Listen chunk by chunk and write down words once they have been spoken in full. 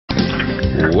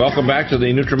Welcome back to the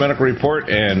Nutrimedical Report,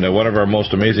 and one of our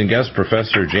most amazing guests,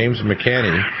 Professor James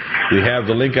McCANNEY. We have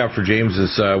the link up for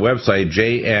James's website,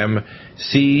 jmccsci.com,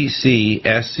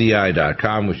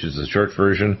 which is the short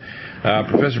version.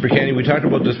 Professor McCANNEY, we talked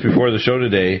about this before the show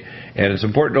today, and it's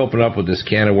important to open up with this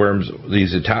can of worms.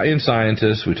 These Italian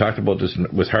scientists, we talked about this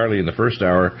with Harley in the first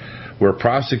hour, were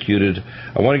prosecuted.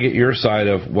 I want to get your side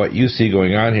of what you see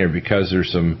going on here, because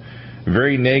there's some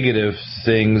very negative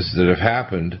things that have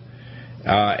happened,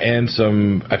 and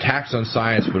some attacks on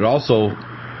science, but also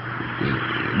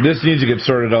this needs to get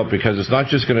sorted out, because it's not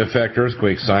just going to affect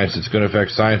earthquake science, it's going to affect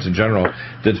science in general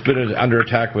that's been under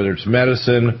attack, whether it's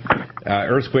medicine,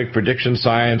 earthquake prediction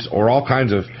science, or all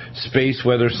kinds of space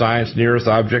weather science, near-Earth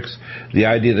objects. The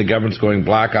idea the government's going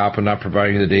black op and not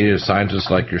providing the data to scientists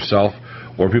like yourself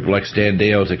or people like Stan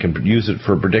Deyo that can use it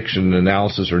for prediction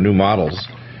analysis or new models.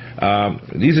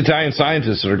 These Italian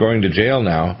scientists that are going to jail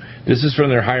now, this is from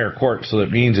their higher court, so that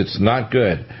means it's not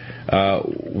good.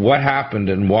 What happened,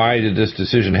 and why did this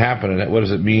decision happen, and what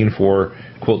does it mean for,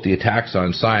 quote, the attacks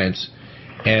on science,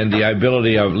 and the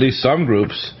ability of at least some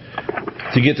groups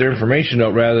to get their information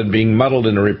out rather than being muddled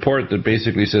in a report that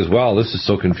basically says, well, this is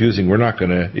so confusing, we're not going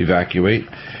to evacuate,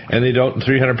 and they don't, and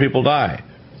 300 people die.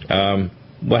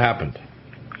 What happened?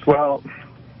 Well,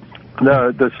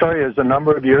 the story is a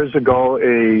number of years ago,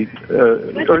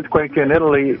 the earthquake in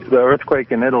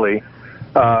Italy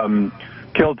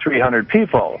killed 300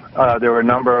 people. There were a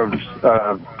number of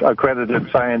accredited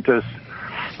scientists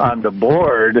on the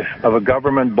board of a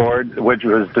government board which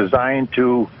was designed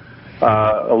to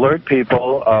alert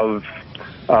people of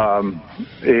an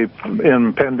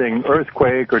impending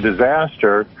earthquake or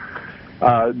disaster.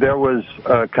 There was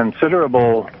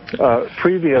considerable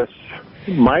previous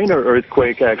minor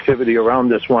earthquake activity around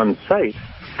this one site.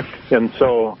 And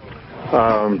so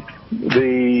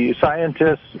the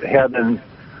scientists had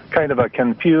kind of a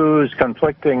confused,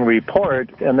 conflicting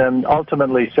report, and then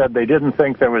ultimately said they didn't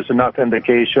think there was enough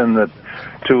indication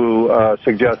to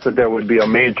suggest that there would be a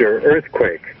major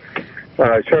earthquake.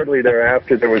 Shortly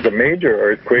thereafter, there was a major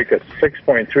earthquake, a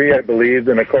 6.3, I believe,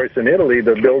 and of course in Italy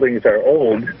the buildings are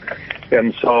old,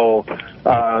 and so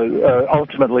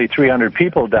ultimately 300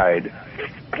 people died.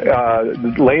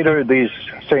 Later, these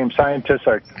same scientists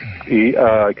are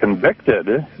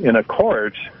convicted in a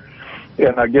court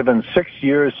and are given 6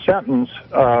 years sentence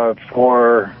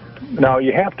for. Now,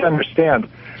 you have to understand,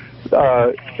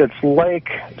 it's like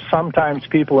sometimes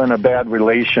people in a bad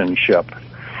relationship.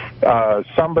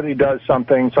 Somebody does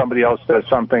something, somebody else does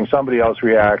something, somebody else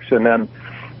reacts, and then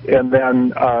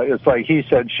it's like he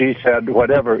said, she said,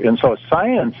 whatever. And so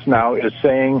science now is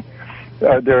saying,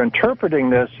 they're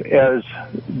interpreting this as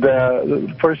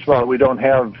first of all, we don't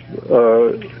have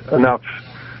enough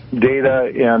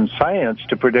data and science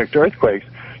to predict earthquakes.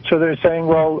 So they're saying,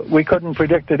 well, we couldn't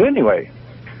predict it anyway.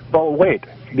 Well, wait,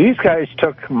 these guys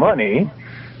took money,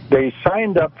 they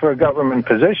signed up for a government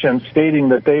position stating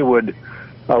that they would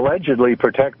allegedly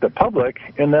protect the public,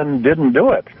 and then didn't do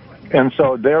it. And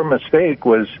so their mistake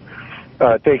was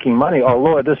taking money,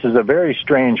 although this is a very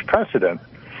strange precedent,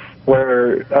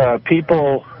 where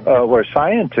where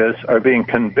scientists are being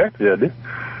convicted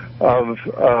of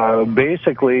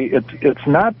basically, it's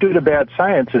not due to bad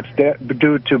science, it's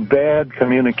due to bad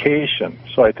communication.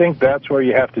 So I think that's where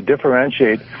you have to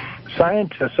differentiate.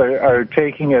 Scientists are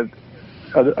taking it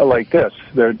like this.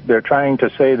 They're trying to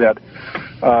say that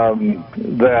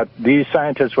that these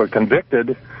scientists were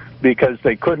convicted because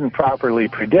they couldn't properly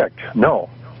predict. No.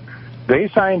 They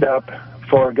signed up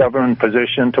for a government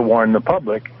position to warn the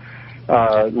public.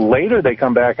 Later they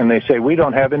come back and they say, we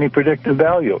don't have any predictive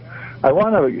value. I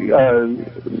want to...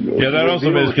 that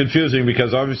also is confusing,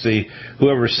 because obviously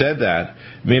whoever said that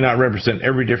may not represent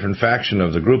every different faction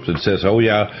of the group that says, oh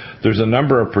yeah, there's a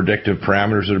number of predictive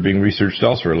parameters that are being researched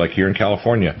elsewhere, like here in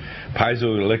California.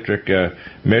 Piezoelectric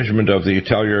measurement of the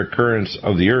telluric currents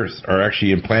of the Earth are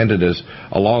actually implanted as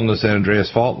along the San Andreas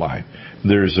fault line.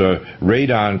 There's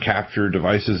radon capture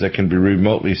devices that can be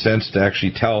remotely sensed to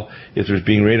actually tell if there's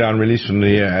being radon released from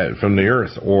the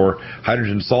Earth, or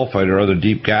hydrogen sulfide or other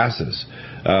deep gases.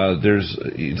 There's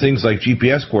things like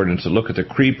GPS coordinates that look at the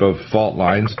creep of fault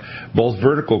lines, both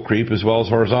vertical creep as well as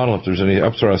horizontal, if there's any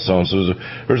upthrust zones. So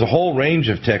there's a whole range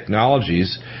of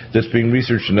technologies that's being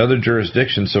researched in other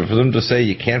jurisdictions. So for them to say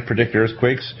you can't predict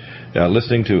earthquakes,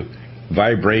 listening to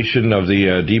vibration of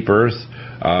the deep Earth,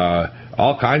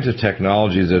 all kinds of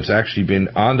technologies that's actually been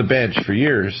on the bench for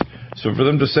years. So for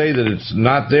them to say that it's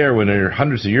not there when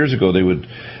hundreds of years ago they would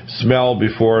smell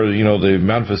before, the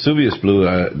Mount Vesuvius blew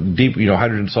deep,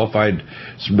 hydrogen sulfide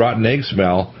rotten egg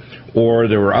smell, or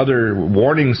there were other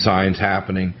warning signs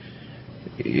happening,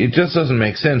 it just doesn't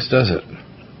make sense, does it?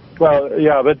 Well,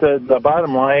 yeah, but the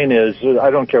bottom line is, I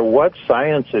don't care what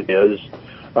science it is,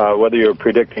 whether you're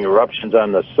predicting eruptions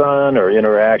on the sun or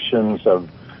interactions of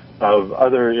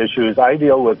other issues. I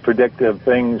deal with predictive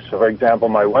things. For example,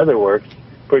 my weather work,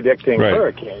 predicting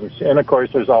hurricanes. And, of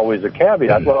course, there's always a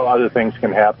caveat. Well, other things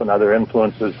can happen. Other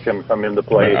influences can come into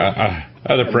play.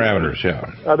 Other parameters,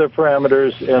 yeah. Other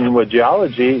parameters. And with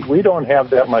geology, we don't have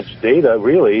that much data,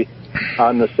 really,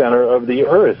 on the center of the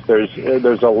Earth.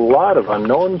 There's a lot of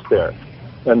unknowns there.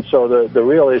 And so the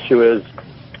real issue is,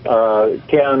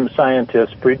 can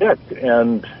scientists predict?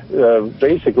 And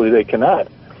basically they cannot.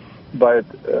 But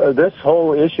this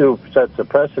whole issue sets a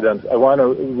precedent. I want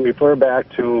to refer back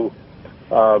to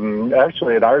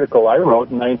actually an article I wrote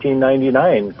in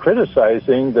 1999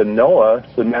 criticizing the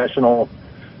NOAA, the National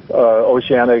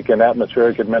Oceanic and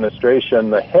Atmospheric Administration.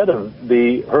 The head of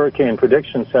the Hurricane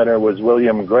Prediction Center was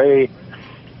William Gray,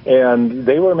 and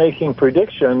they were making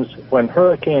predictions when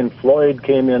Hurricane Floyd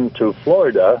came into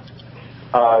Florida.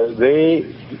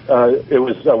 It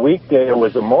was a weekday, it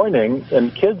was a morning,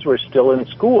 and kids were still in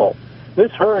school.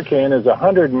 This hurricane is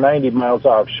 190 miles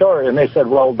offshore, and they said,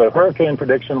 well, the hurricane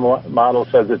prediction model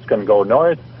says it's going to go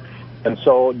north. And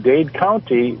so Dade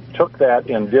County took that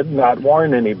and did not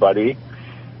warn anybody.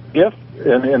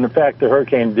 And in fact, the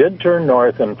hurricane did turn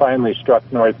north and finally struck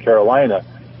North Carolina.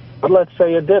 But let's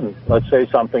say it didn't. Let's say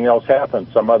something else happened.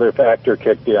 Some other factor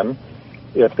kicked in.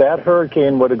 If that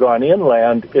hurricane would have gone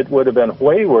inland, it would have been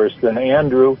way worse than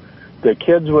Andrew. The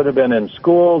kids would have been in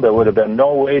school. There would have been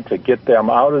no way to get them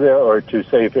out of there or to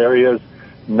safe areas.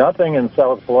 Nothing in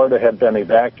South Florida had been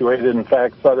evacuated. In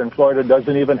fact, Southern Florida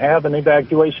doesn't even have an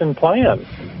evacuation plan,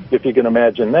 if you can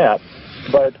imagine that.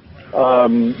 But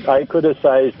I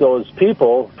criticize those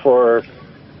people for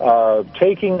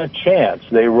taking a chance.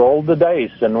 They rolled the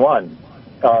dice and won.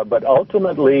 But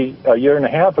ultimately, a year and a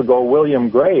half ago, William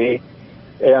Gray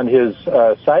and his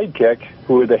sidekick,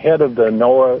 who were the head of the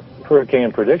NOAA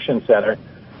Hurricane Prediction Center,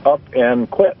 up and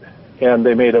quit. And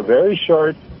they made a very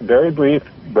short, very brief,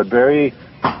 but very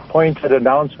pointed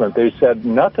announcement. They said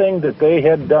nothing that they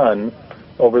had done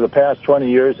over the past 20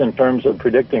 years in terms of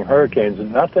predicting hurricanes,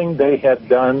 nothing they had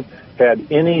done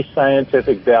had any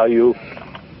scientific value.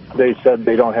 They said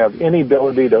they don't have any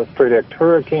ability to predict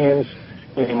hurricanes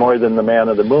any more than the man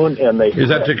of the moon, and they... Is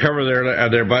that to cover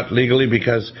their butt legally?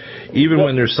 Because even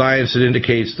when there's science that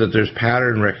indicates that there's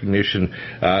pattern recognition,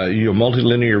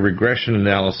 multilinear regression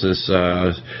analysis,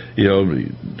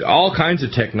 all kinds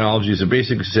of technologies that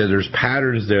basically say there's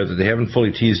patterns there that they haven't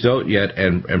fully teased out yet,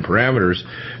 and parameters.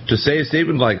 To say a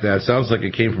statement like that sounds like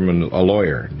it came from a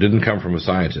lawyer. It didn't come from a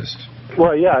scientist.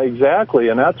 Well, yeah, exactly,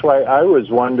 and that's why I was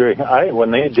wondering,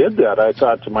 when they did that, I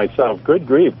thought to myself, good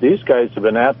grief, these guys have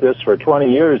been at this for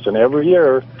 20 years, and every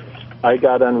year I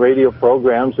got on radio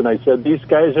programs and I said, these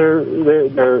guys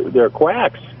they're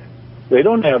quacks. They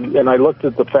don't have, and I looked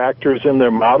at the factors in their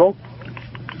model,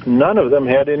 none of them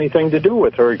had anything to do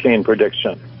with hurricane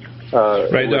prediction.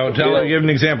 Right, now, give an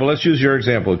example. Let's use your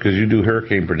example, because you do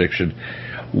hurricane prediction.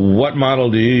 What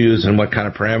model do you use, and what kind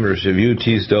of parameters have you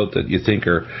teased out that you think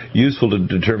are useful to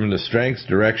determine the strength,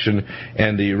 direction,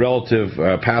 and the relative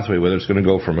pathway, whether it's going to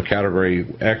go from a category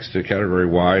X to category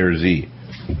Y or Z?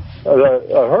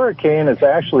 A hurricane is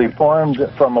actually formed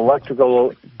from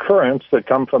electrical currents that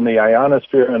come from the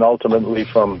ionosphere and ultimately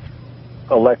from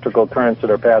electrical currents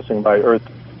that are passing by Earth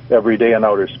every day in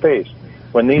outer space.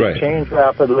 When these change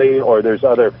rapidly, or there's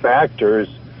other factors,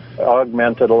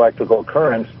 augmented electrical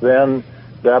currents, then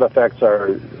that affects our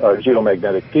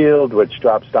geomagnetic field, which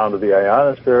drops down to the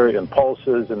ionosphere in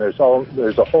pulses, and there's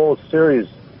a whole series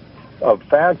of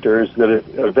factors that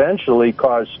eventually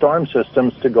cause storm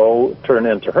systems to turn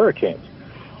into hurricanes.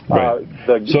 Right.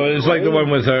 So it's like the one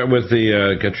with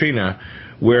the Katrina,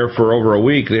 where for over a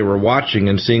week they were watching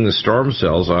and seeing the storm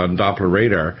cells on Doppler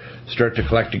radar start to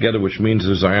collect together, which means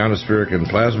there's ionospheric and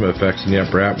plasma effects in the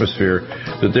upper atmosphere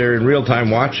that they're in real time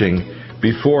watching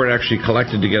before it actually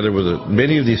collected together with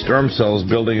many of these storm cells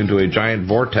building into a giant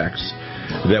vortex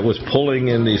that was pulling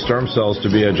in these storm cells to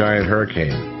be a giant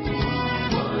hurricane.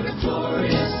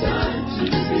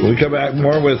 We come back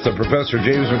more with Professor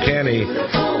James McCANNEY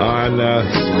on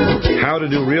how to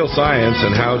do real science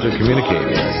and how to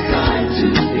communicate.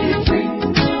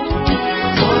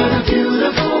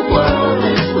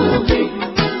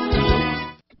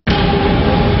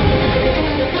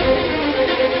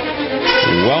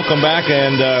 Welcome back,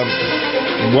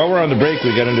 and while we're on the break,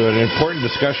 we got into an important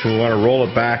discussion. We want to roll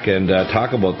it back and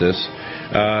talk about this.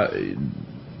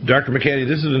 Dr. McCANNEY,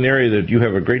 this is an area that you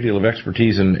have a great deal of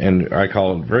expertise and I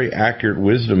call it very accurate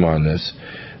wisdom on this.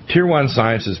 Tier 1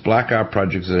 science is blackout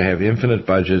projects that have infinite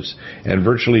budgets and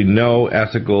virtually no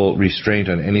ethical restraint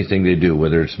on anything they do,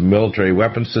 whether it's military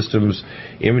weapon systems,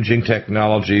 imaging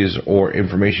technologies, or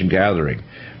information gathering.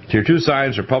 Tier 2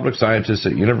 science are public scientists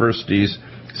at universities,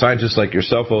 scientists like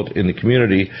yourself out in the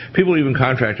community, people even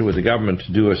contracted with the government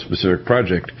to do a specific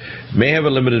project, may have a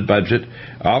limited budget,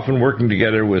 often working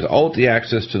together without the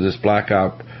access to this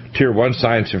blackout Tier 1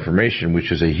 science information,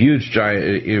 which is a huge,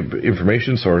 giant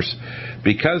information source,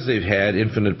 because they've had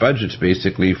infinite budgets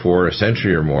basically for a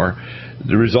century or more.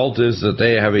 The result is that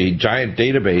they have a giant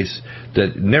database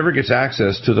that never gets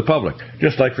access to the public.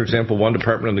 Just like, for example, one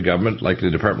department of the government, like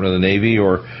the Department of the Navy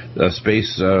or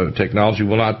Space Technology,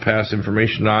 will not pass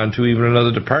information on to even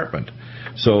another department.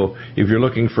 So if you're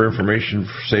looking for information,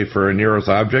 say, for a near-Earth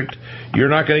object, you're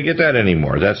not going to get that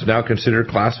anymore. That's now considered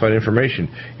classified information.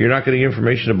 You're not getting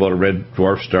information about a red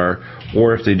dwarf star,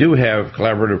 or if they do have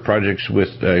collaborative projects with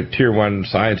Tier 1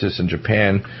 scientists in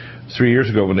Japan 3 years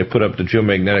ago when they put up the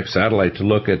geomagnetic satellite to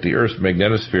look at the Earth's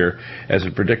magnetosphere as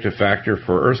a predictive factor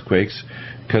for earthquakes,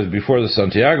 because before the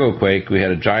Santiago quake, we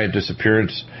had a giant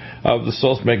disappearance of the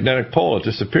South Magnetic Pole. It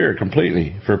disappeared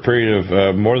completely for a period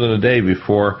of more than a day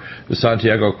before the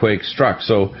Santiago quake struck.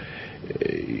 So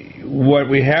what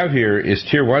we have here is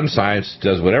Tier 1 science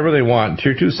does whatever they want.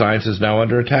 Tier 2 science is now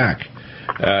under attack.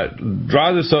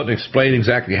 Draw this out and explain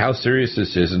exactly how serious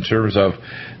this is in terms of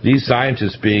these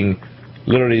scientists being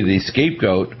literally the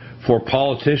scapegoat for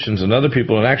politicians and other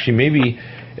people, and actually maybe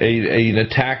an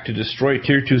attack to destroy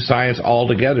Tier 2 science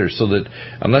altogether, so that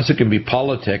unless it can be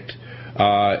politicked,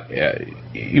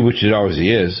 which it obviously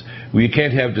is, we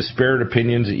can't have disparate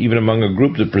opinions even among a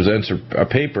group that presents a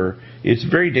paper. It's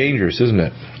very dangerous, isn't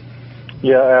it?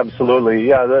 Yeah, absolutely.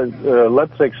 Yeah,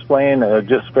 let's explain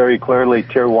just very clearly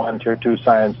Tier 1, Tier 2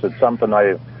 science. It's something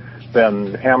I've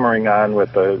been hammering on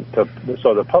with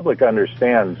so the public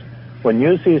understands. When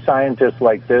you see scientists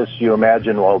like this, you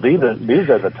imagine, well, these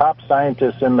are the top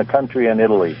scientists in the country in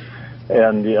Italy.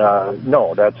 And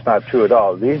no, that's not true at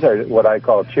all. These are what I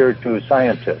call Tier 2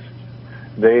 scientists.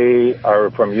 They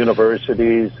are from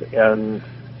universities, and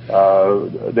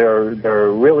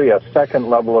they're really a second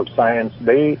level of science.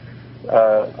 They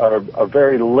are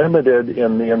very limited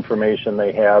in the information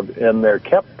they have, and they're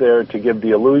kept there to give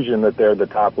the illusion that they're the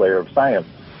top layer of science.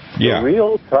 Yeah. The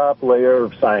real top layer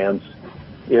of science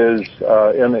is,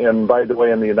 and by the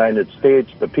way, in the United States,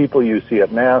 the people you see at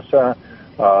NASA,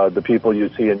 the people you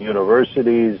see in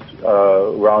universities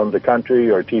around the country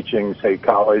or teaching, say,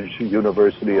 college,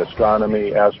 university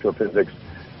astronomy, astrophysics,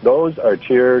 those are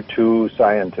Tier 2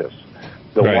 scientists.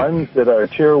 The ones that are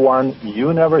Tier 1,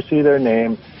 you never see their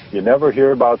name, you never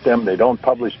hear about them, they don't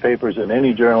publish papers in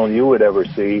any journal you would ever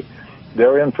see.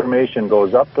 Their information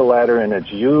goes up the ladder and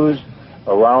it's used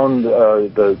around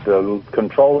the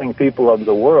controlling people of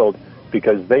the world,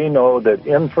 because they know that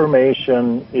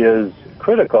information is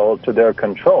critical to their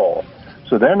control.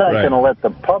 So they're not going to let the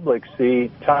public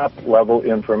see top-level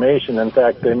information. In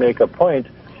fact, they make a point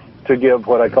to give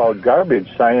what I call garbage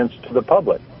science to the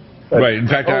public. That's In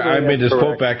fact, I made this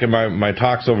quote back in my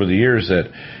talks over the years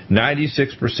that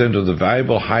 96% of the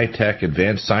valuable high-tech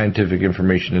advanced scientific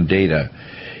information and data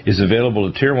is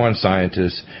available to Tier 1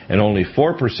 scientists, and only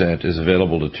 4% is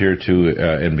available to Tier 2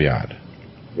 and beyond.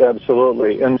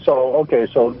 Absolutely. And so,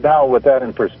 so now with that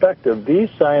in perspective, these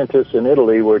scientists in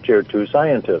Italy were Tier 2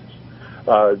 scientists.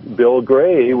 Bill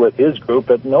Gray, with his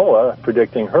group at NOAA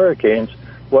predicting hurricanes,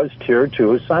 was Tier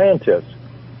 2 scientists.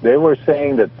 They were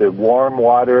saying that the warm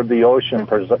water of the ocean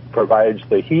provides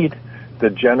the heat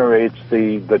that generates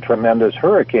the tremendous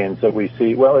hurricanes that we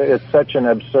see. Well, it's such an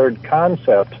absurd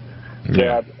concept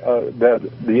that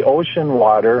the ocean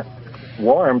water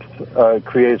warmth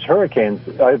creates hurricanes.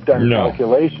 I've done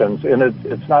calculations, and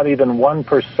it's not even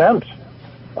 1%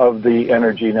 of the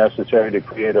energy necessary to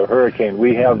create a hurricane.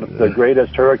 We have the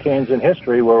greatest hurricanes in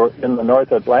history were in the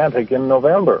North Atlantic in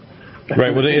November.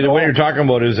 Right. Well, what you're talking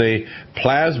about is a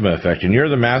plasma effect, and you're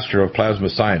the master of plasma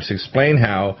science. Explain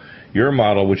how your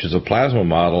model, which is a plasma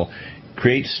model,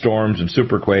 creates storms and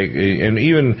superquake, and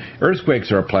even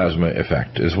earthquakes are a plasma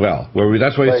effect as well.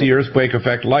 That's why you see earthquake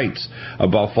effect lights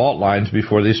above fault lines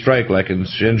before they strike, like in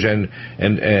Shenzhen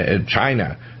and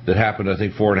China, that happened, I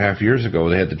think, 4.5 years ago.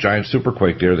 They had the giant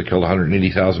superquake there that killed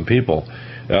 180,000 people.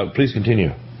 Please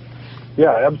continue.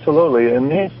 Yeah, absolutely.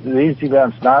 And these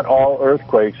events, not all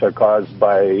earthquakes are caused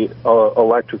by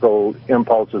electrical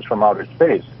impulses from outer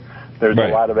space. There's a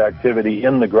lot of activity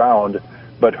in the ground.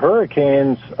 But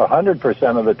hurricanes,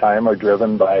 100% of the time, are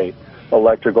driven by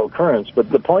electrical currents. But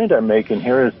the point I'm making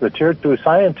here is the Tier 2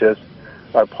 scientists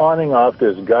are pawning off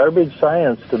this garbage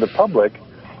science to the public,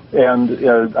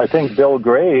 And I think Bill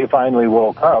Gray finally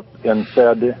woke up and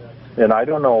said, and I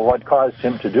don't know what caused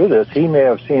him to do this, he may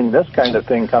have seen this kind of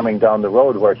thing coming down the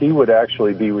road where he would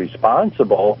actually be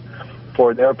responsible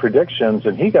for their predictions,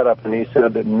 and he got up and he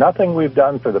said that nothing we've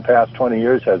done for the past 20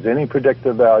 years has any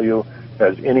predictive value,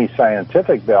 has any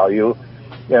scientific value,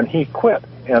 and he quit.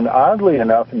 And oddly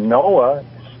enough, NOAA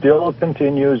still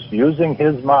continues using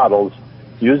his models,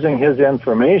 using his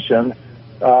information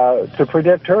to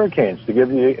predict hurricanes, to give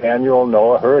the annual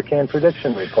NOAA hurricane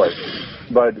prediction report.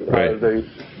 But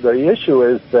the issue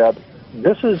is that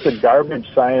this is the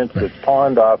garbage science that's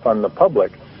pawned off on the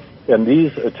public. And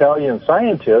these Italian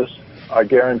scientists, I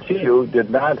guarantee you, did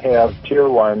not have Tier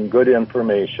 1 good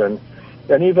information.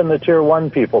 And even the Tier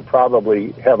 1 people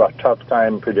probably have a tough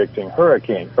time predicting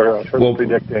hurricane or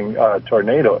predicting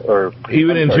tornado. Or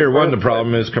even in Tier 1, the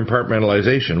problem is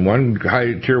compartmentalization. One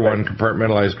high Tier 1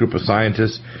 compartmentalized group of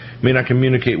scientists may not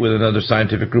communicate with another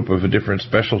scientific group of a different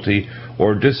specialty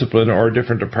or discipline or a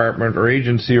different department or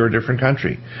agency or a different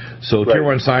country. So Tier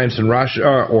 1 science in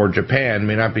Russia or Japan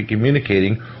may not be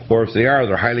communicating, or if they are,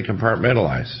 they're highly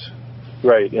compartmentalized.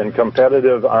 Right, and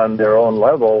competitive on their own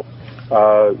level.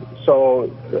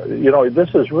 So,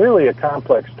 this is really a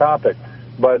complex topic,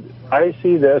 but I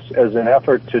see this as an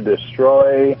effort to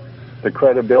destroy the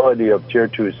credibility of Tier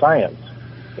 2 science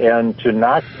and to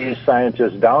knock these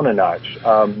scientists down a notch.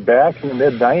 Back in the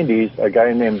mid-'90s, a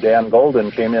guy named Dan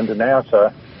Golden came into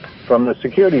NASA from the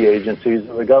security agencies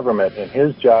of the government, and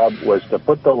his job was to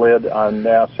put the lid on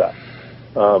NASA.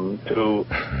 To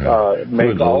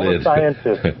make all the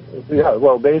scientists,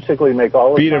 basically make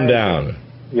all the beat them down.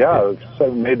 Yeah,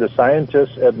 so made the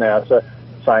scientists at NASA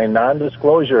sign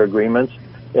non-disclosure agreements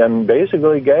and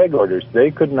basically gag orders.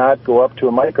 They could not go up to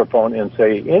a microphone and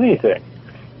say anything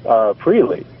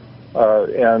freely.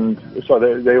 And so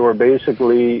they were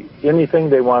basically, anything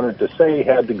they wanted to say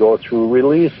had to go through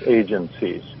release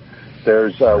agencies.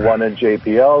 There's one at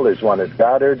JPL, there's one at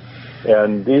Goddard,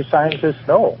 and these scientists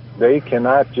know they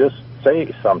cannot just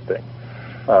say something.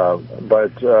 And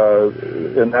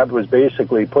that was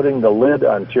basically putting the lid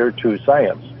on Tier 2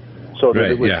 science, so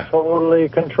that it was totally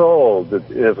controlled. That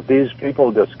if these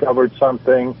people discovered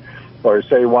something, or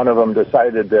say one of them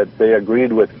decided that they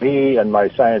agreed with me and my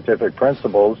scientific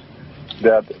principles,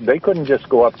 that they couldn't just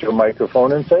go up to a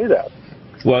microphone and say that.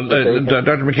 Well,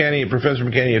 Dr. McCANNEY, Professor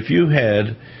McCANNEY, if you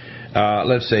had,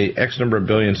 let's say, X number of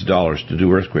billions of dollars to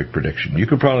do earthquake prediction, you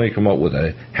could probably come up with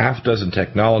a half dozen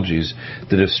technologies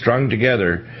that, if strung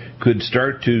together, could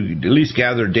start to at least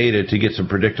gather data to get some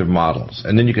predictive models.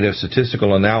 And then you could have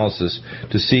statistical analysis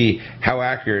to see how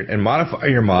accurate and modify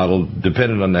your model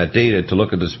dependent on that data to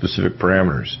look at the specific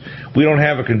parameters. We don't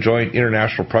have a conjoint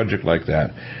international project like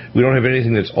that. We don't have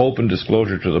anything that's open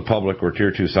disclosure to the public or Tier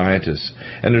 2 scientists.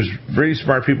 And there's very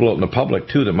smart people out in the public,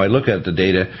 too, that might look at the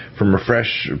data from a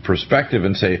fresh perspective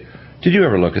and say, did you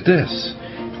ever look at this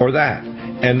or that?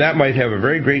 And that might have a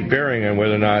very great bearing on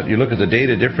whether or not you look at the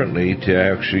data differently to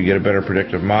actually get a better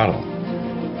predictive model.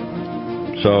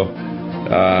 So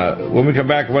when we come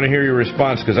back, I want to hear your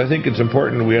response, because I think it's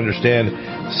important we understand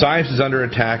science is under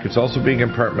attack. It's also being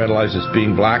compartmentalized. It's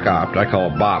being black-opped. I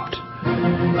call it bopped.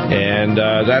 And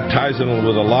that ties in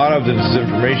with a lot of the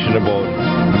disinformation about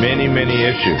many, many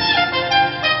issues.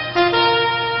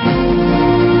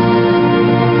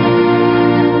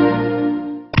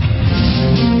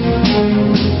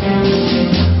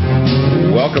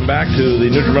 Welcome back to the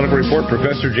Nutrimedical Report.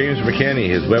 Professor James McCANNEY,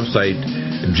 his website,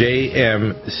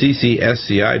 jmccsci.com.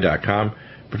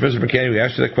 Professor McCANNEY, we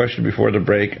asked you that question before the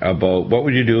break about what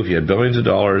would you do if you had billions of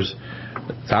dollars,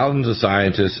 thousands of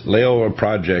scientists, lay over a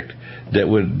project that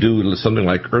would do something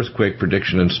like earthquake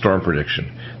prediction and storm prediction.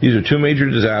 These are two major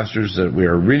disasters that we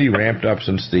are really ramped up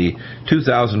since the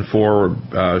 2004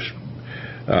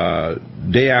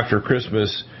 day after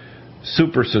Christmas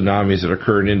super tsunamis that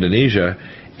occurred in Indonesia.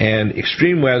 And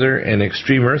extreme weather and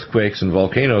extreme earthquakes and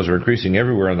volcanoes are increasing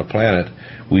everywhere on the planet.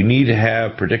 We need to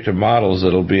have predictive models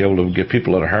that will be able to get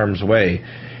people out of harm's way.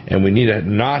 And we need to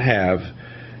not have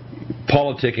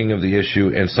politicking of the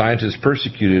issue and scientists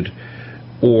persecuted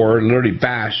or literally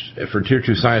bashed for Tier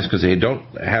 2 science because they don't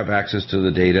have access to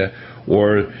the data,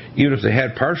 or even if they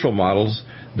had partial models,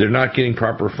 they're not getting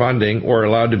proper funding or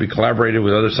allowed to be collaborated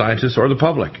with other scientists or the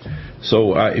public.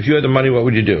 So if you had the money, what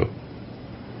would you do?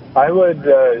 I would,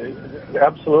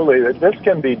 absolutely. This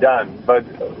can be done, but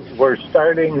we're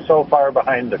starting so far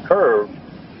behind the curve.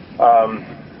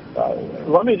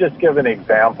 Let me just give an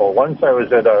example. Once I was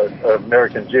at an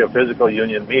American Geophysical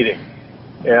Union meeting,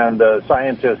 and a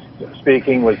scientist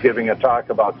speaking was giving a talk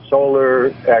about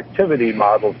solar activity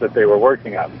models that they were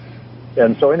working on.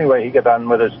 And so anyway, he got done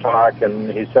with his talk, and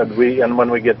he said, and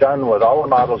when we get done with all the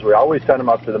models, we always send them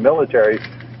up to the military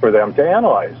for them to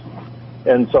analyze.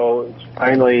 And so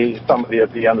finally, somebody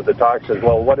at the end of the talk says,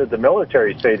 well, what did the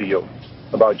military say to you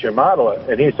about your model?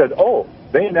 And he said, oh,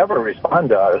 they never respond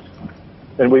to us,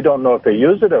 and we don't know if they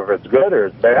use it, or if it's good, or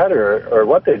it's bad, or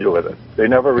what they do with it. They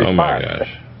never respond. Oh, my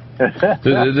gosh.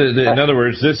 In other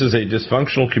words, this is a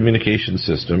dysfunctional communication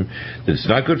system that's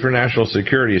not good for national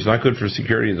security. It's not good for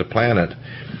security of the planet.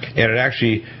 And it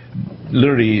actually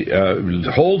literally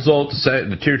holds out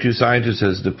the Tier 2 scientists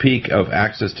as the peak of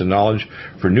access to knowledge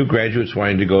for new graduates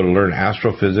wanting to go to learn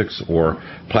astrophysics or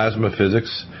plasma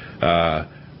physics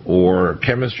or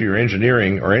chemistry or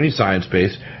engineering or any science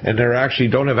base, and they actually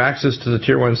don't have access to the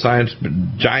Tier 1 science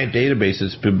giant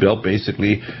databases built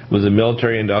basically with the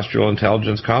military-industrial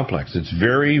intelligence complex. It's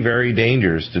very, very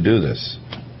dangerous to do this.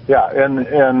 Yeah, and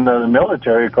the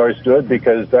military, of course, do it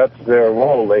because that's their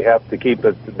role. They have to keep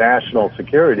it national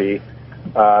security.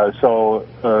 It's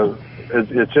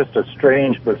just a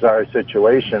strange, bizarre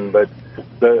situation. But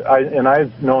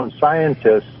I've known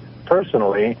scientists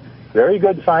personally, very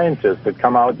good scientists that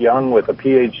come out young with a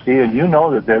PhD, and you know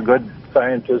that they're good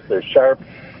scientists, they're sharp,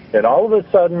 and all of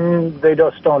a sudden they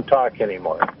just don't talk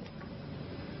anymore.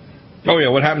 Oh yeah,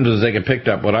 what happens is they get picked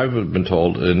up, what I've been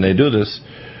told, and they do this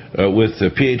with the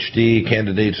PhD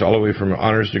candidates all the way from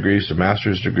honors degrees to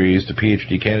master's degrees to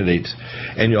PhD candidates,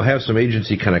 and you'll have some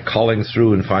agency kind of calling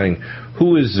through and finding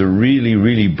who is the really,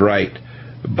 really bright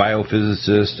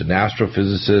biophysicist, an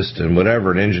astrophysicist, and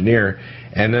whatever, an engineer,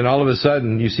 and then all of a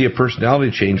sudden you see a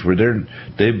personality change where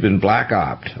they've been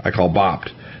black-opped. I call bopped.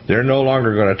 They're no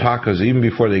longer going to talk because even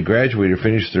before they graduate or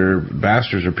finish their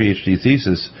master's or PhD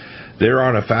thesis, they're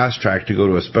on a fast track to go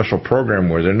to a special program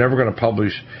where they're never going to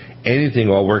publish anything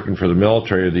while working for the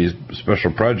military or these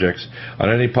special projects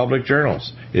on any public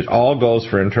journals. It all goes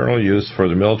for internal use for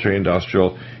the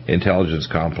military-industrial intelligence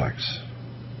complex.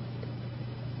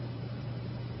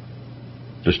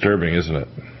 Disturbing, isn't it?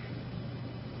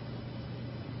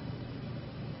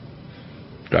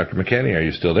 Dr. McCANNEY, are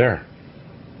you still there?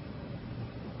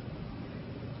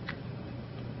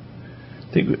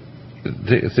 I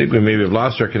think we maybe have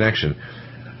lost our connection.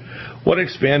 I want to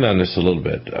expand on this a little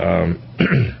bit.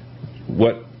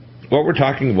 What we're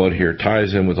talking about here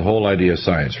ties in with the whole idea of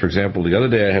science. For example, the other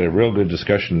day I had a real good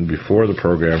discussion before the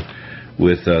program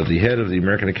with the head of the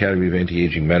American Academy of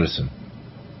Anti-Aging Medicine.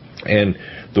 And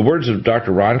the words of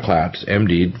Dr. Ron Klatz,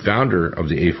 MD, founder of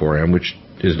the A4M, which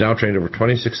is now trained over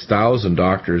 26,000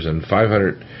 doctors and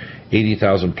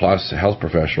 580,000 plus health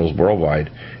professionals worldwide,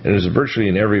 and is virtually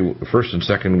in every first and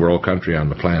second world country on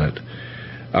the planet,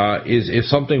 is if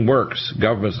something works,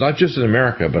 governments, not just in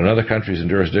America, but in other countries and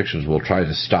jurisdictions, will try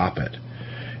to stop it.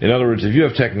 In other words, if you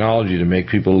have technology to make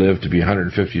people live to be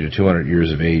 150 to 200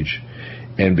 years of age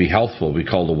and be healthful, we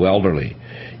call the welderly.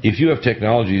 If you have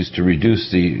technologies to reduce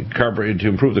to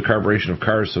improve the carburation of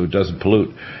cars so it doesn't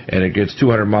pollute and it gets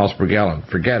 200 miles per gallon,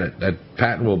 forget it. That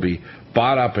patent will be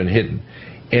bought up and hidden.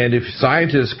 And if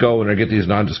scientists go and get these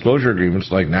non-disclosure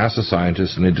agreements, like NASA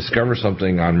scientists, and they discover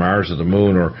something on Mars or the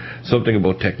Moon or something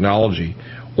about technology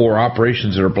or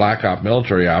operations that are black op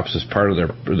military ops as part of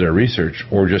their research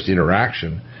or just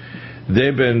interaction,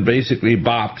 they've been basically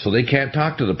bopped, so they can't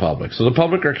talk to the public. So the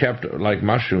public are kept like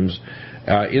mushrooms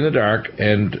in the dark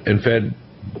and fed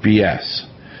BS.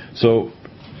 So,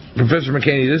 Professor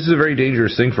McCANNEY, this is a very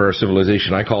dangerous thing for our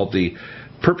civilization. I call it the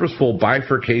purposeful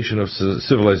bifurcation of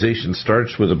civilization.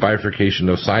 Starts with a bifurcation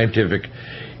of scientific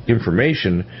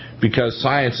information, because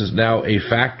science is now a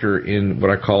factor in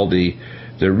what I call the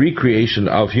recreation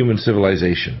of human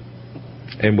civilization.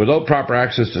 And without proper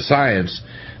access to science,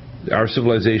 our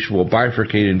civilization will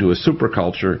bifurcate into a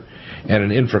superculture and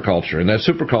an infraculture. And that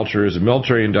superculture is a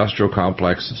military-industrial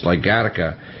complex. It's like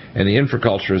Gattaca. And the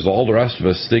infraculture is all the rest of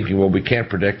us thinking, well, we can't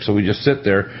predict, so we just sit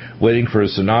there waiting for a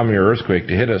tsunami or earthquake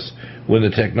to hit us when the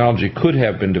technology could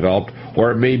have been developed, or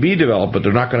it may be developed, but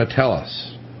they're not going to tell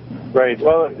us. Right.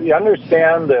 Well, you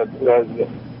understand that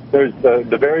there's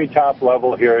the very top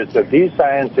level here is that these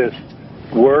scientists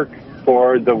work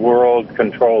for the world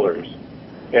controllers.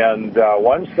 And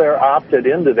once they're opted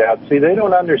into that, see, they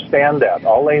don't understand that.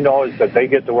 All they know is that they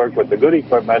get to work with the good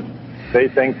equipment. They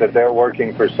think that they're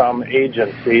working for some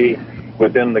agency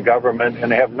within the government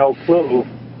and have no clue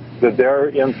that their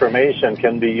information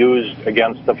can be used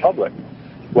against the public.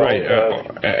 Well, right.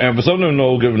 And some of them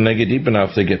know when they get deep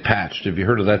enough, they get patched. Have you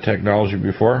heard of that technology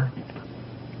before?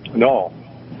 No.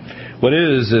 What it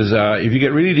is if you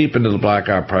get really deep into the black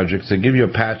op projects, they give you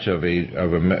a patch of a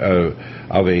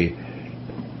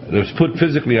that's put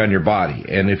physically on your body.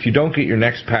 And if you don't get your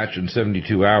next patch in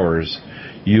 72 hours,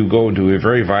 you go into a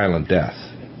very violent death.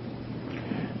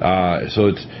 So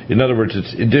it's, in other words,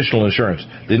 it's additional insurance.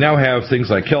 They now have things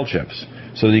like kill chips.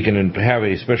 So you can have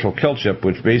a special kill chip,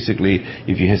 which basically,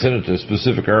 if you send it to a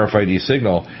specific RFID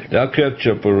signal, that kill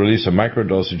chip will release a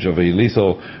microdosage of a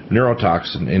lethal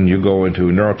neurotoxin, and you go into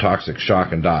neurotoxic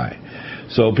shock and die.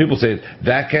 So people say,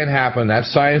 that can happen,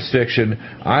 that's science fiction.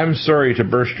 I'm sorry to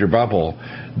burst your bubble.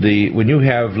 When you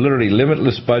have literally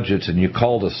limitless budgets and you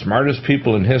call the smartest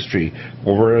people in history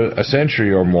over a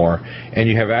century or more, and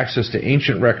you have access to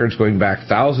ancient records going back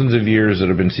thousands of years that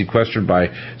have been sequestered by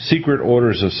secret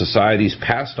orders of societies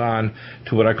passed on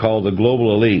to what I call the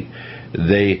global elite,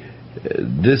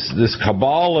 this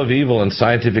cabal of evil and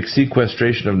scientific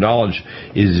sequestration of knowledge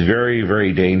is very,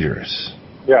 very dangerous.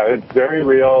 Yeah, it's very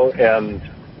real, and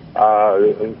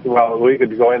well, we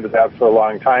could go into that for a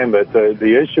long time, but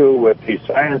the issue with these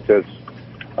scientists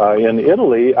in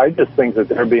Italy, I just think that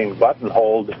they're being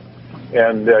buttonholed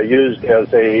and used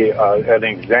as an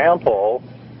example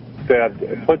that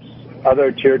puts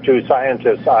other Tier 2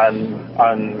 scientists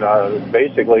on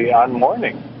basically on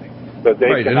warning, that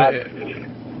they cannot...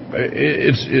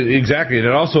 Exactly, and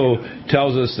it also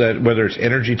tells us that whether it's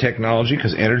energy technology,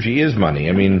 because energy is money.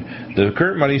 I mean, the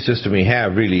current money system we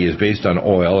have really is based on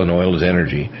oil, and oil is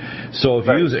energy. So if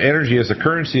you use energy as the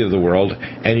currency of the world,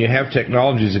 and you have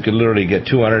technologies that could literally get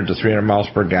 200 to 300 miles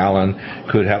per gallon,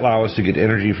 could allow us to get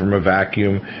energy from a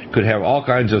vacuum, could have all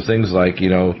kinds of things like,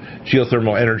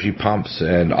 geothermal energy pumps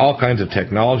and all kinds of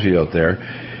technology out there.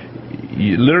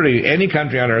 Literally any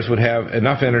country on earth would have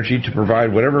enough energy to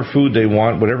provide whatever food they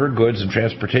want, whatever goods and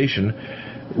transportation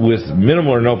with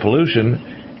minimal or no pollution.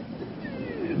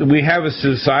 We have a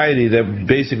society that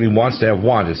basically wants to have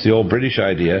want. It's the old British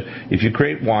idea. If you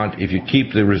create want, if you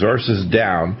keep the resources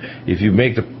down, if you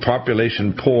make the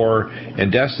population poor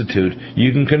and destitute,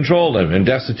 you can control them. And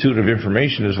destitute of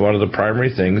information is one of the primary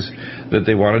things that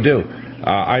they want to do.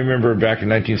 I remember back in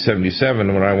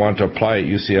 1977 when I wanted to apply at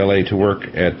UCLA to work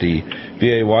at the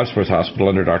VA Wadsworth Hospital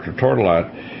under Dr.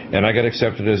 Tortelat, and I got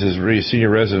accepted as his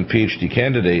senior resident PhD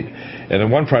candidate. And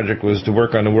then one project was to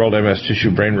work on the World MS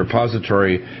Tissue Brain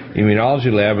Repository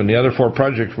Immunology Lab, and the other 4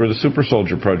 projects were the Super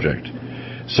Soldier Project.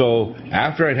 So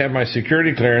after I'd had my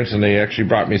security clearance and they actually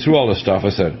brought me through all this stuff, I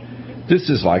said, this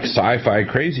is like sci-fi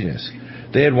craziness.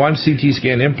 They had one CT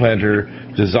scan implanter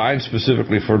designed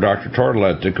specifically for Dr.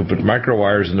 Tortelat that could put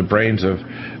microwires in the brains of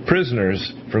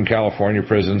prisoners from California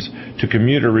prisons to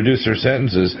commute or reduce their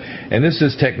sentences. And this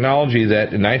is technology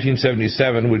that in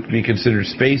 1977 would be considered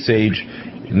space age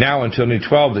now until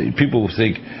 2012. That people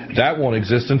think that won't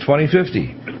exist in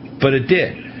 2050. But it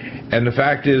did. And the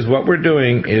fact is, what we're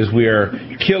doing is we are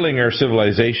killing our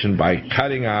civilization by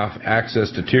cutting off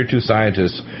access to Tier 2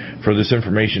 scientists for this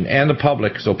information and the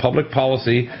public. So public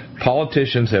policy,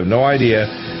 politicians have no idea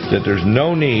that there's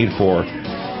no need for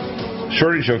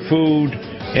shortage of food,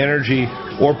 energy,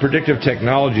 or predictive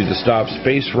technology to stop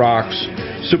space rocks,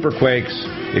 superquakes,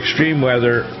 extreme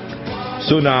weather,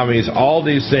 tsunamis. All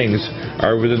these things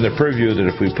are within the purview that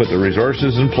if we put the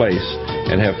resources in place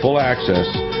and have full access,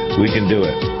 we can do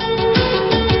it.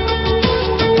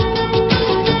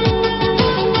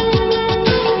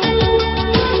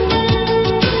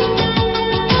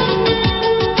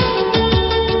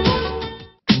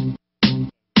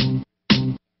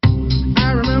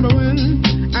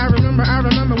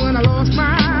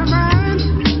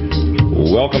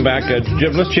 Welcome back.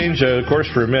 Jim, let's change course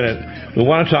for a minute. We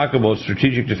want to talk about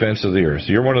strategic defense of the Earth.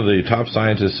 You're one of the top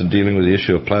scientists in dealing with the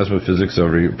issue of plasma physics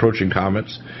of approaching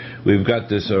comets. We've got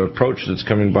this approach that's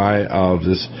coming by of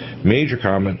this major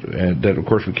comet that, of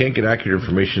course, we can't get accurate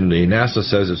information. The NASA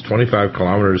says it's 25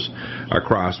 kilometers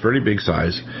across, very big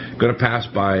size, going to pass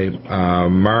by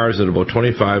Mars at about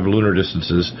 25 lunar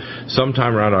distances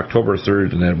sometime around October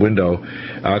 3rd in that window.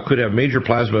 Could have major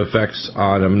plasma effects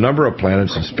on a number of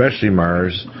planets, especially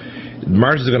Mars.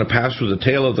 Mars is going to pass through the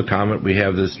tail of the comet. We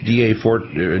have this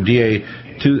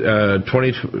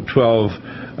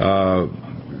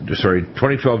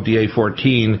DA2012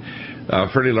 DA14,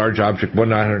 fairly large object,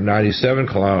 197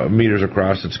 kilometers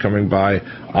across. It's coming by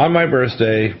on my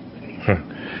birthday.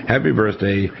 Happy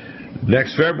birthday.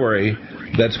 Next February,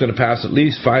 that's going to pass at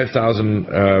least 5,000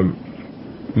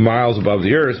 miles above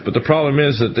the Earth. But the problem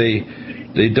is that they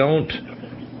don't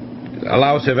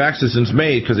allow us to have access since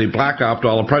May because they black opt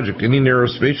all the project. Any narrow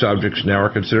space objects now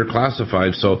are considered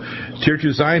classified. So Tier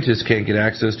 2 scientists can't get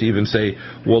access to even say,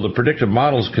 well, the predictive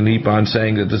models can keep on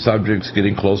saying that this object's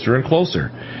getting closer and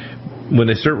closer. when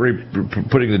they started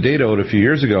putting the data out a few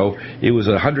years ago, it was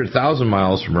 100,000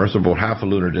 miles from Earth, about half a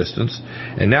lunar distance,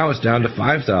 and now it's down to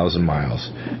 5,000 miles.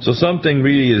 So something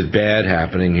really is bad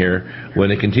happening here when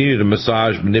they continue to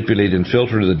massage, manipulate, and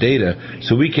filter the data,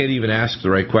 so we can't even ask the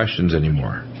right questions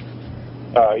anymore.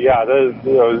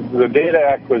 The data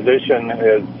acquisition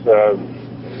is,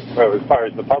 as far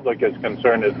as the public is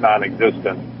concerned, is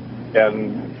non-existent.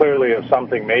 And clearly, if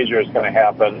something major is going to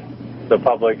happen, the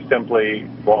public simply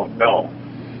won't know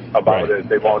about it.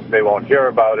 They won't hear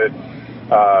about it,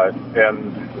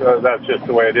 and that's just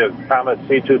the way it is. Comet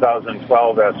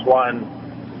C2012-S1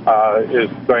 is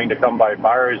going to come by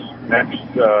Mars next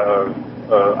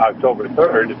October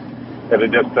 3rd at a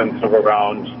distance of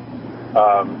around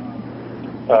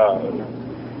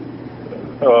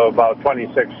about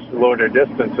 26 lunar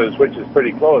distances, which is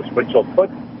pretty close, which will put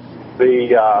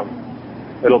the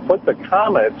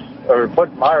comet, or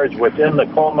put Mars within the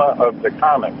coma of the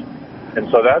comet. And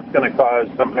so that's going to cause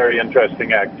some very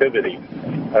interesting activity.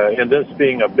 In this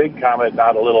being a big comet,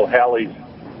 not a little Halley's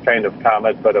kind of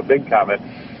comet, but a big comet,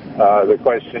 the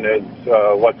question is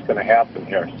what's going to happen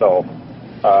here. So,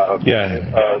 and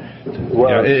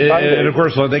of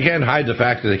course, they can't hide the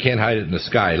fact that they can't hide it in the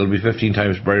sky. It'll be 15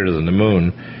 times brighter than the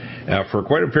moon for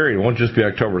quite a period. It won't just be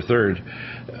October 3rd.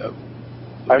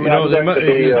 I'm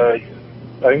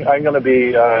going to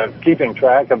be keeping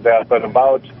track of that, but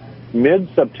about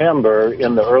mid-September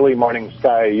in the early morning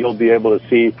sky, you'll be able to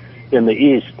see in the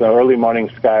east, the early morning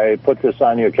sky. Put this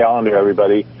on your calendar,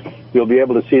 everybody. You'll be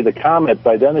able to see the comet.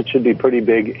 By then it should be pretty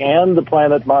big, and the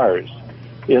planet Mars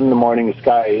in the morning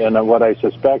sky. And what I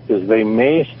suspect is they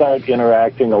may start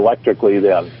interacting electrically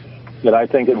then. And I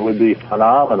think it would be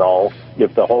phenomenal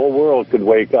if the whole world could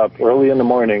wake up early in the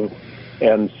morning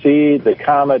and see the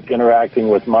comet interacting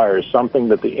with Mars, something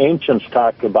that the ancients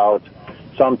talked about,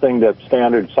 something that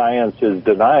standard science is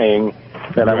denying.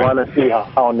 And I want to see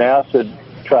how NASA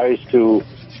tries to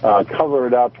cover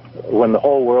it up when the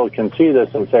whole world can see this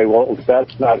and say, well,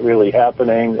 that's not really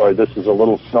happening, or this is a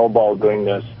little snowball doing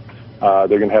this.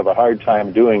 They're going to have a hard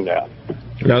time doing that.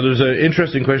 Now, there's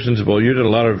interesting questions about, you did a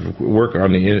lot of work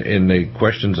on in the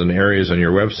questions and areas on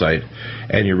your website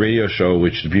and your radio show,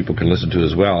 which the people can listen to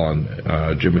as well on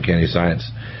Jim McCANNEY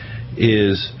Science,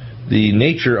 is the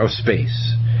nature of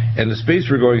space. And the space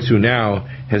we're going through now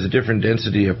has a different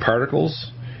density of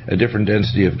particles, a different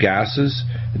density of gases,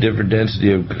 a different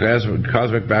density of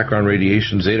cosmic background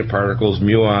radiation, zeta particles,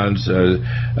 muons,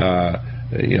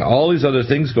 all these other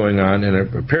things going on.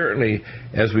 And apparently,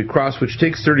 as we cross, which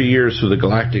takes 30 years through the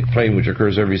galactic plane, which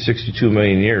occurs every 62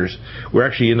 million years, we're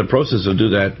actually in the process of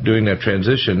doing that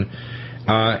transition,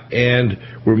 and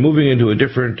we're moving into a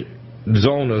different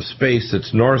zone of space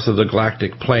that's north of the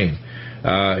galactic plane.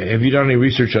 Have you done any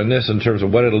research on this in terms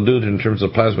of what it'll do in terms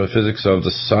of plasma physics of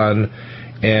the sun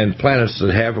and planets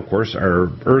that have, of course,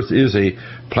 our Earth is a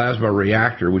plasma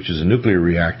reactor, which is a nuclear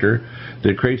reactor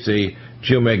that creates a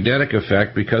geomagnetic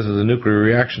effect because of the nuclear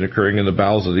reaction occurring in the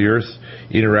bowels of the Earth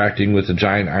interacting with the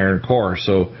giant iron core.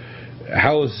 So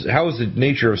how is the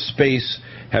nature of space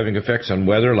having effects on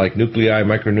weather, like nuclei,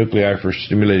 micronuclei for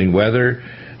stimulating weather,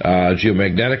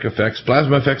 geomagnetic effects,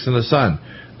 plasma effects in the sun,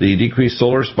 the decreased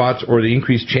solar spots, or the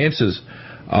increased chances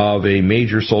of a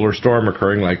major solar storm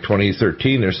occurring, like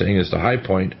 2013, they're saying is the high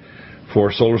point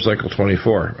for solar cycle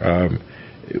 24.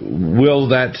 Will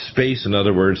that space, in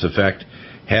other words, effect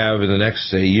have in the next,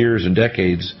 say, years and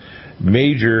decades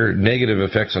major negative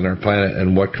effects on our planet,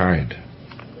 and what kind?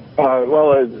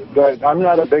 I'm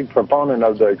not a big proponent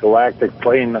of the galactic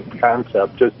plane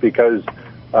concept, just because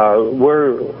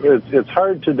it's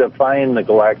hard to define the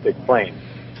galactic plane.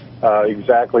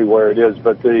 Exactly where it is,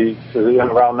 but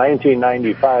around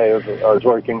 1995, I was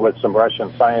working with some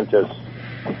Russian scientists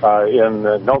in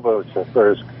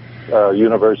Novosibirsk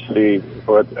University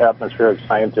with atmospheric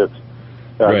scientists,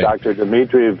 Dr.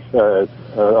 Dmitriev,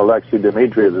 Alexei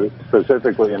Dmitriev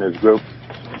specifically in his group,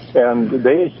 and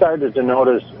they started to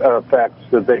notice effects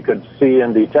that they could see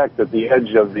and detect at the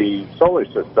edge of the solar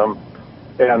system,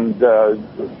 and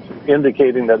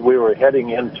indicating that we were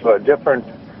heading into a different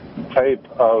type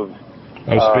of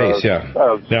space,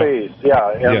 So this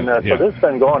has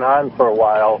been going on for a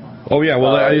while. Oh, yeah,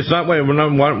 well, it's not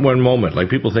one moment. Like,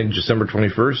 people think December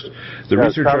 21st. The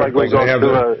research articles I have,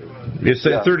 it's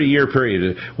a 30-year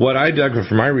period. What I dug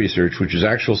from my research, which is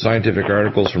actual scientific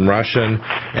articles from Russian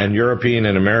and European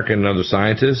and American and other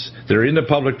scientists, they're in the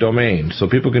public domain, so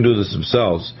people can do this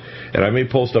themselves. And I may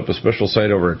post up a special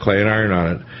site over at Clay and Iron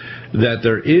on it. that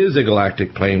there is a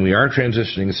galactic plane. We are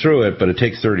transitioning through it, but it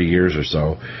takes 30 years or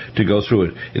so to go through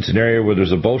it. It's an area where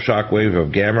there's a both shock wave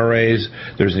of gamma rays,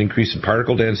 there's an increase in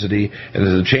particle density, and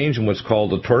there's a change in what's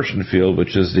called the torsion field,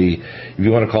 which is the, if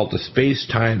you want to call it the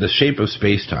space-time, the shape of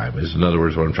space-time is, in other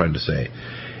words, what I'm trying to say.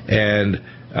 And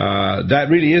that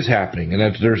really is happening, and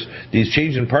that there's these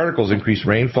changes in particles increase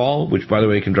rainfall, which, by the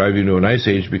way, can drive you into an ice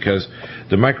age because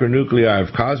the micronuclei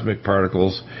of cosmic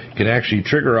particles can actually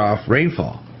trigger off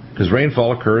rainfall, because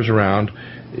rainfall occurs around,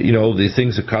 you know, the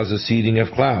things that cause the seeding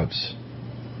of clouds.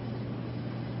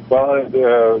 Well,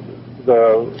 the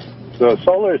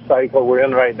solar cycle we're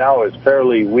in right now is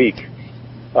fairly weak.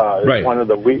 It's one of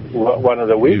the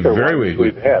weaker very ones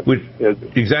weak. we've had.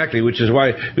 Exactly, which is why,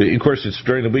 of course, it's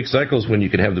during the weak cycles when you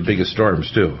can have the biggest storms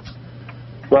too.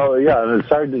 Well, yeah, and it's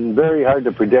very hard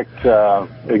to predict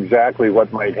exactly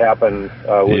what might happen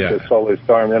with the solar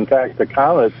storm. In fact, the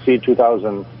comet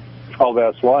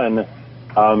C2012S1,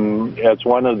 it's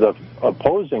one of the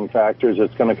opposing factors.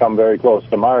 It's going to come very close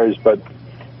to Mars, but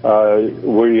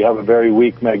we have a very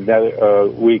weak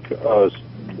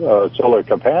solar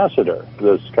capacitor,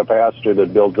 this capacitor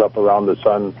that builds up around the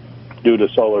sun due to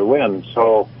solar wind.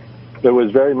 So it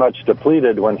was very much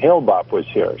depleted when Hale-Bopp was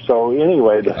here. So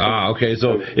anyway... okay.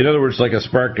 So in other words, like a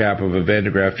spark gap of a Van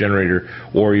de Graaff generator,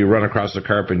 or you run across the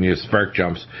carpet and your spark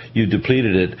jumps, you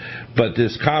depleted it. But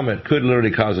this comet could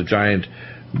literally cause a giant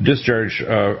discharge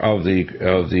of the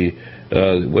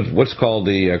what's called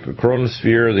the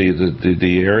chromosphere,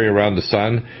 the area around the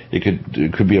sun. It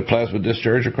could be a plasma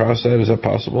discharge across that. Is that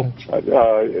possible?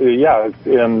 Yeah,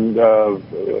 and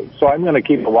so I'm going to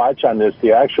keep a watch on this.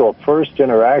 The actual first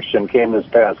interaction came this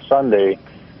past Sunday.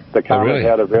 The comet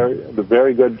had a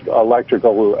very good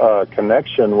electrical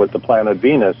connection with the planet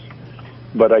Venus,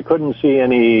 but I couldn't see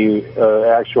any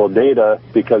actual data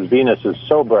because Venus is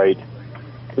so bright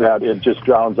that it just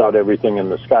drowns out everything in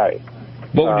the sky.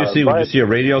 What would you see? Would you see a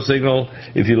radio signal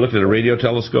if you looked at a radio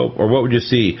telescope? Or what would you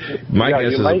see? My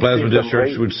guess is a plasma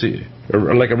discharge would see,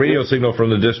 or like a radio signal from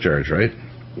the discharge, right?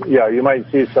 Yeah, you might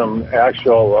see some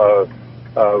actual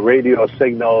radio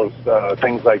signals,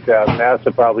 things like that.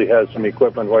 NASA probably has some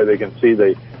equipment where they can see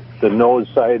the nose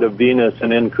side of Venus,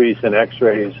 an increase in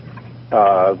X-rays,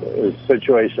 a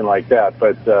situation like that.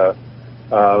 But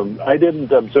I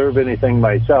didn't observe anything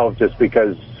myself just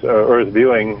because Earth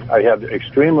viewing, I had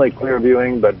extremely clear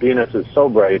viewing, but Venus is so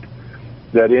bright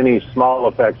that any small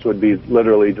effects would be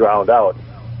literally drowned out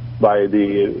by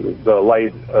the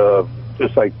light,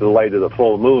 just like the light of the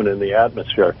full moon in the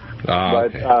atmosphere.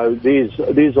 But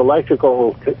these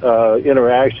electrical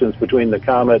interactions between the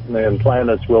comet and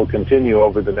planets will continue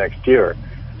over the next year.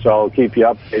 So I'll keep you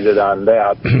updated on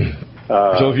that.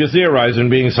 So if you theorize,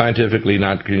 and being scientifically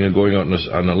not going out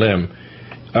on a limb,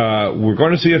 we're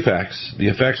going to see effects. The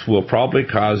effects will probably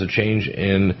cause a change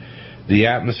in the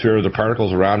atmosphere of the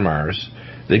particles around Mars.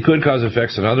 They could cause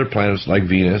effects on other planets like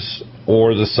Venus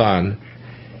or the Sun.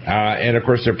 And, of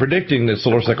course, they're predicting that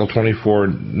solar cycle 24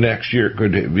 next year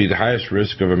could be the highest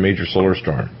risk of a major solar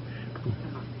storm.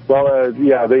 Well,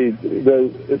 yeah,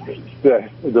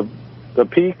 the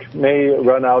peak may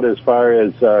run out as far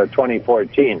as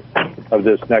 2014 of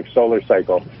this next solar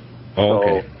cycle.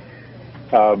 Okay.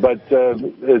 So, but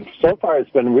so far it's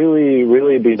been really,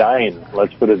 really benign,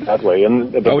 let's put it that way. And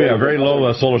very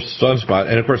low solar sunspot.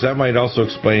 And, of course, that might also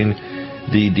explain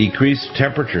the decreased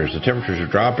temperatures. The temperatures are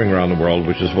dropping around the world,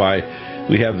 which is why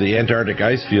we have the Antarctic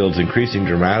ice fields increasing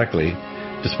dramatically,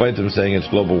 despite them saying it's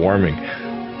global warming.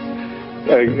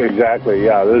 Exactly,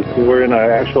 yeah. We're in an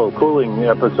actual cooling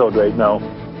episode right now.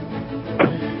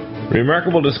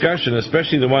 Remarkable discussion,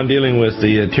 especially the one dealing with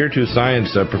the Tier 2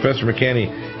 science. Professor McCANNEY,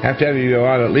 have to have you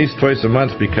on at least twice a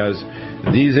month because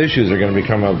these issues are going to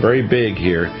become very big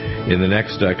here in the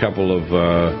next couple of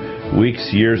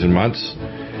weeks, years, and months.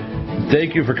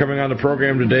 Thank you for coming on the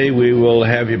program today. We will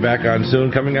have you back on soon.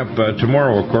 Coming up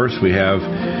tomorrow, of course, we have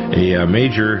a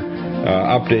major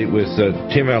update with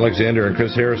Tim Alexander and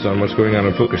Chris Harris on what's going on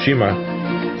in Fukushima.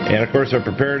 And, of course, our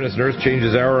Preparedness and Earth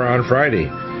Changes Hour on Friday.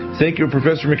 Thank you,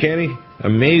 Professor McCANNEY.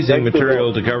 Amazing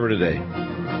material to cover today.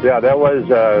 Yeah, that was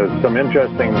some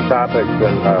interesting topics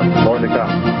and more to come.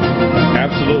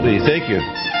 Absolutely. Thank you.